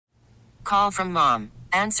Call from mom.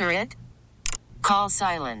 Answer it. Call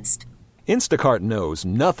silenced. Instacart knows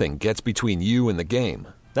nothing gets between you and the game.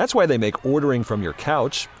 That's why they make ordering from your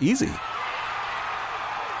couch easy.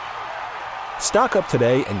 Stock up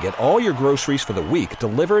today and get all your groceries for the week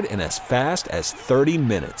delivered in as fast as 30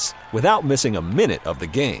 minutes without missing a minute of the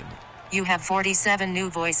game. You have 47 new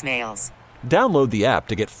voicemails. Download the app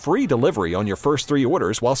to get free delivery on your first 3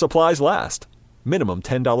 orders while supplies last. Minimum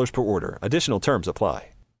 $10 per order. Additional terms apply.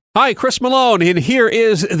 Hi, Chris Malone, and here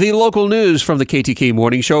is the local news from the KTK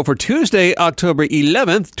Morning Show for Tuesday, October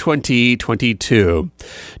 11th, 2022.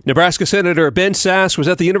 Nebraska Senator Ben Sasse was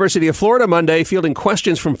at the University of Florida Monday fielding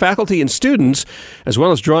questions from faculty and students, as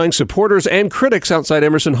well as drawing supporters and critics outside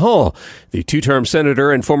Emerson Hall. The two-term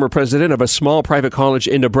senator and former president of a small private college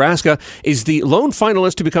in Nebraska is the lone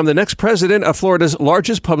finalist to become the next president of Florida's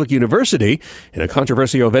largest public university in a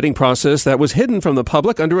controversial vetting process that was hidden from the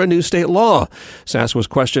public under a new state law. Sasse was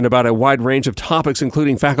questioned about a wide range of topics,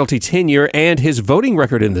 including faculty tenure and his voting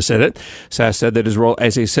record in the Senate. Sasse said that his role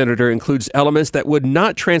as a senator includes elements that would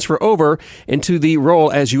not transfer over into the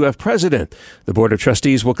role as UF president. The Board of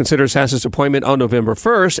Trustees will consider Sasse's appointment on November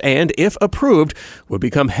 1st and, if approved, would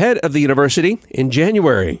become head of the university in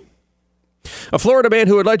January. A Florida man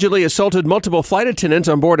who allegedly assaulted multiple flight attendants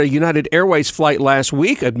on board a United Airways flight last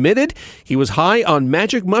week admitted he was high on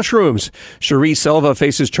magic mushrooms. Cherie Selva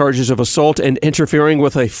faces charges of assault and interfering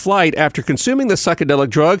with a flight after consuming the psychedelic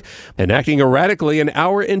drug and acting erratically an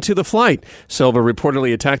hour into the flight. Selva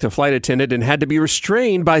reportedly attacked a flight attendant and had to be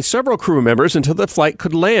restrained by several crew members until the flight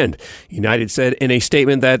could land. United said in a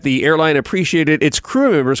statement that the airline appreciated its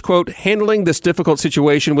crew members, quote, handling this difficult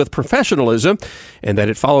situation with professionalism, and that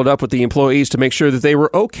it followed up with the employees to make sure that they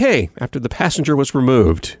were okay after the passenger was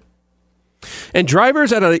removed. And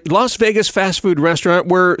drivers at a Las Vegas fast food restaurant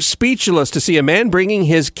were speechless to see a man bringing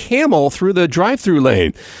his camel through the drive-thru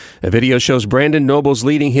lane. A video shows Brandon Nobles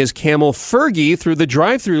leading his camel Fergie through the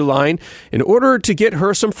drive-thru line in order to get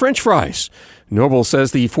her some French fries. Noble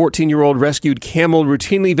says the 14-year-old rescued camel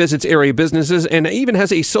routinely visits area businesses and even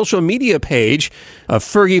has a social media page of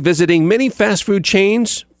Fergie visiting many fast food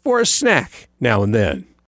chains for a snack now and then.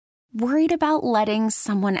 Worried about letting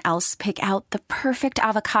someone else pick out the perfect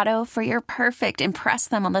avocado for your perfect impress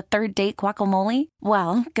them on the third date guacamole?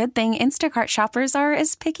 Well, good thing Instacart shoppers are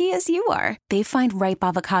as picky as you are. They find ripe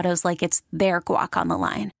avocados like it's their guac on the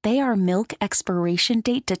line. They are milk expiration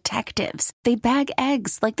date detectives. They bag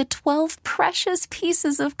eggs like the 12 precious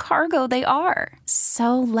pieces of cargo they are.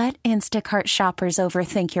 So let Instacart shoppers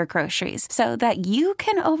overthink your groceries so that you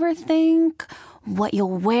can overthink what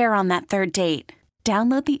you'll wear on that third date.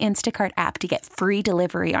 Download the Instacart app to get free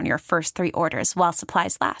delivery on your first 3 orders while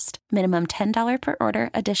supplies last. Minimum $10 per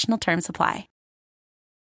order. Additional terms apply.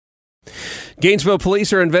 Gainesville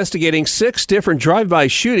police are investigating 6 different drive-by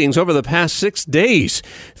shootings over the past 6 days.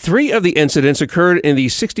 3 of the incidents occurred in the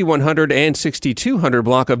 6100 and 6200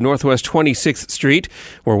 block of Northwest 26th Street,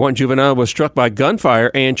 where one juvenile was struck by gunfire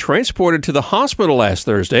and transported to the hospital last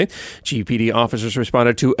Thursday. GPD officers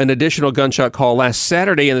responded to an additional gunshot call last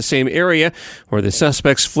Saturday in the same area, where the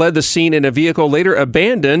suspects fled the scene in a vehicle later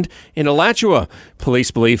abandoned in Alachua.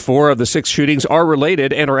 Police believe 4 of the 6 shootings are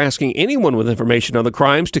related and are asking anyone with information on the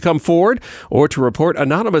crimes to come forward or to report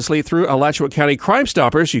anonymously through Alachua County Crime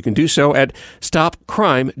Stoppers. You can do so at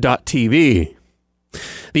stopcrime.tv.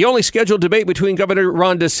 The only scheduled debate between Governor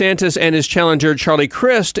Ron DeSantis and his challenger Charlie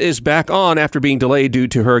Crist is back on after being delayed due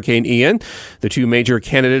to Hurricane Ian. The 2 major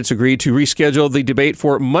candidates agreed to reschedule the debate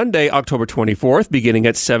for Monday, October 24th, beginning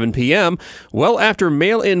at 7 p.m., well after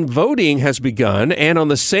mail-in voting has begun, and on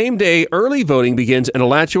the same day early voting begins in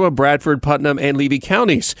Alachua, Bradford, Putnam, and Levy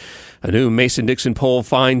counties. A new Mason-Dixon poll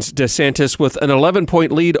finds DeSantis with an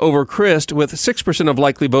 11-point lead over Crist, with 6% of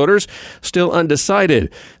likely voters still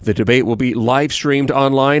undecided. The debate will be live-streamed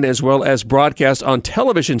online as well as broadcast on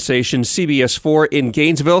television stations CBS 4 in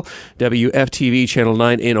Gainesville, WFTV Channel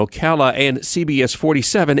 9 in Ocala, and CBS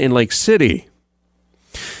 47 in Lake City.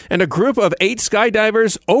 And a group of 8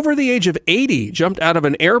 skydivers over the age of 80 jumped out of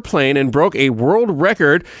an airplane and broke a world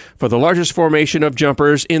record for the largest formation of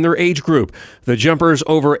jumpers in their age group. The Jumpers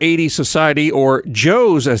Over 80 Society, or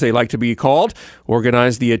JOES as they like to be called,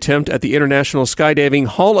 organized the attempt at the International Skydiving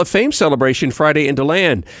Hall of Fame celebration Friday in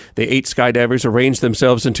DeLand. The 8 skydivers arranged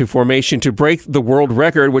themselves into formation to break the world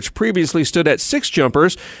record, which previously stood at 6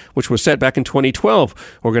 jumpers, which was set back in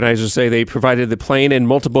 2012. Organizers say they provided the plane and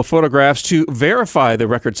multiple photographs to verify the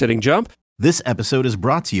record-setting jump. This episode is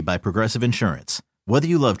brought to you by Progressive Insurance. Whether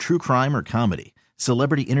you love true crime or comedy,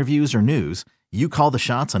 celebrity interviews or news, you call the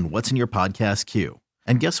shots on what's in your podcast queue.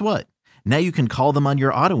 And guess what? Now you can call them on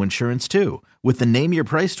your auto insurance too with the Name Your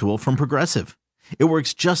Price tool from Progressive. It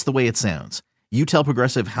works just the way it sounds. You tell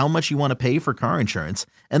Progressive how much you want to pay for car insurance,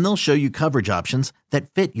 and they'll show you coverage options that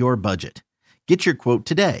fit your budget. Get your quote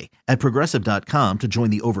today at Progressive.com to join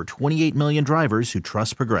the over 28 million drivers who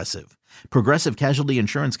trust Progressive. Progressive Casualty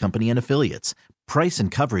Insurance Company and Affiliates. Price and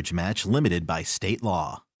coverage match limited by state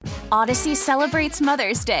law. Odyssey celebrates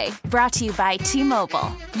Mother's Day, brought to you by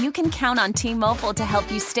T-Mobile. You can count on T-Mobile to help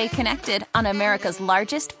you stay connected on America's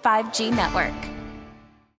largest 5G network.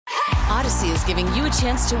 Odyssey is giving you a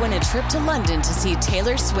chance to win a trip to London to see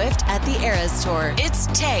Taylor Swift at the Eras Tour. It's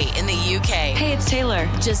Tay in the UK. Hey, it's Taylor.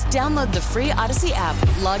 Just download the free Odyssey app,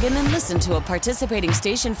 log in and listen to a participating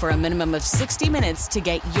station for a minimum of 60 minutes to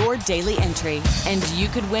get your daily entry. And you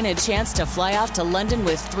could win a chance to fly off to London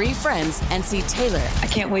with 3 friends and see Taylor. I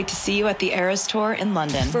can't wait to see you at the Eras Tour in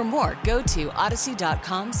London. For more, go to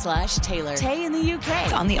odyssey.com/Taylor. Tay in the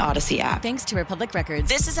UK. On the Odyssey app. Thanks to Republic Records.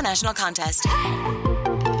 This is a national contest.